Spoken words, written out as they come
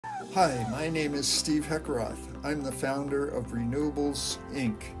Hi, my name is Steve Heckeroth. I'm the founder of Renewables,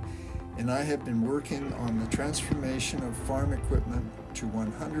 Inc., and I have been working on the transformation of farm equipment to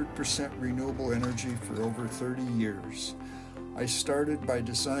 100% renewable energy for over 30 years. I started by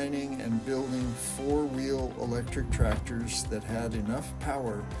designing and building four-wheel electric tractors that had enough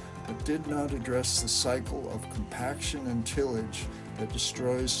power but did not address the cycle of compaction and tillage that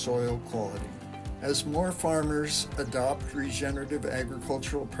destroys soil quality. As more farmers adopt regenerative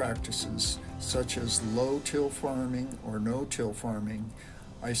agricultural practices, such as low-till farming or no-till farming,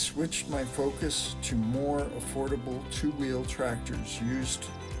 I switched my focus to more affordable two-wheel tractors used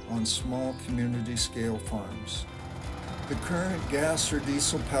on small community-scale farms. The current gas or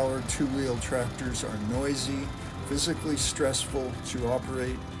diesel-powered two-wheel tractors are noisy, physically stressful to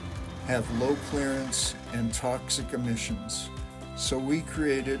operate, have low clearance, and toxic emissions. So we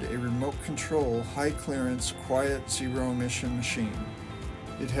created a remote control, high clearance, quiet, zero emission machine.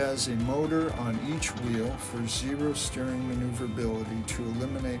 It has a motor on each wheel for zero steering maneuverability to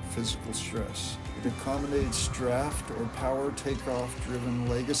eliminate physical stress. It accommodates draft or power takeoff driven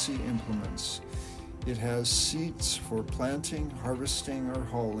legacy implements. It has seats for planting, harvesting, or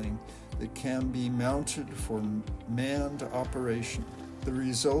hauling that can be mounted for manned operation. The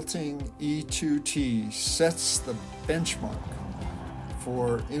resulting e2T sets the benchmark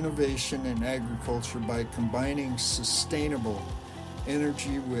for innovation in agriculture by combining sustainable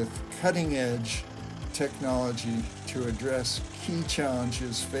energy with cutting-edge technology to address key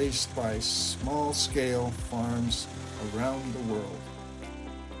challenges faced by small-scale farms around the world.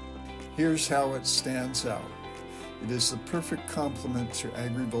 Here's how it stands out. It is the perfect complement to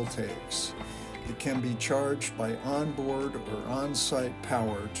agrivoltaics. It can be charged by onboard or on-site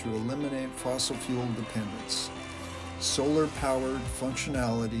power to eliminate fossil fuel dependence. Solar-powered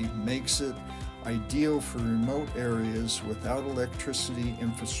functionality makes it ideal for remote areas without electricity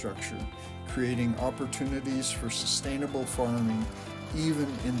infrastructure, creating opportunities for sustainable farming even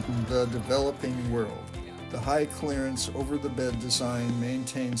in the developing world. The high clearance over-the-bed design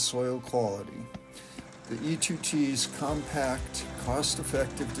maintains soil quality. The e2T's compact,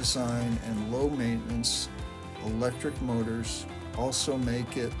 cost-effective design and low-maintenance electric motors also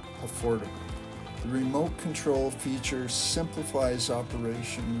make it affordable. The remote control feature simplifies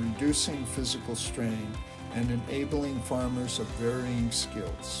operation, reducing physical strain and enabling farmers of varying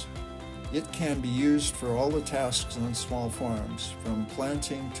skills. It can be used for all the tasks on small farms, from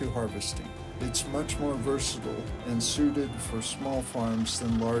planting to harvesting. It's much more versatile and suited for small farms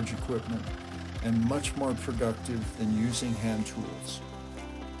than large equipment, and much more productive than using hand tools.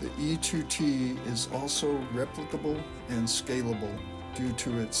 The e2T is also replicable and scalable due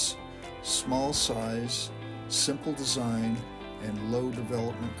to its small size, simple design, and low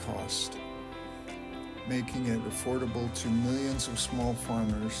development cost, making it affordable to millions of small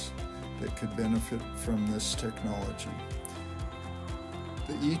farmers that could benefit from this technology.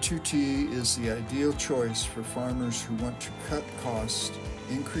 The e2T is the ideal choice for farmers who want to cut costs,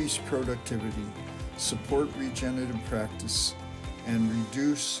 increase productivity, support regenerative practice, and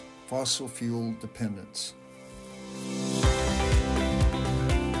reduce fossil fuel dependence.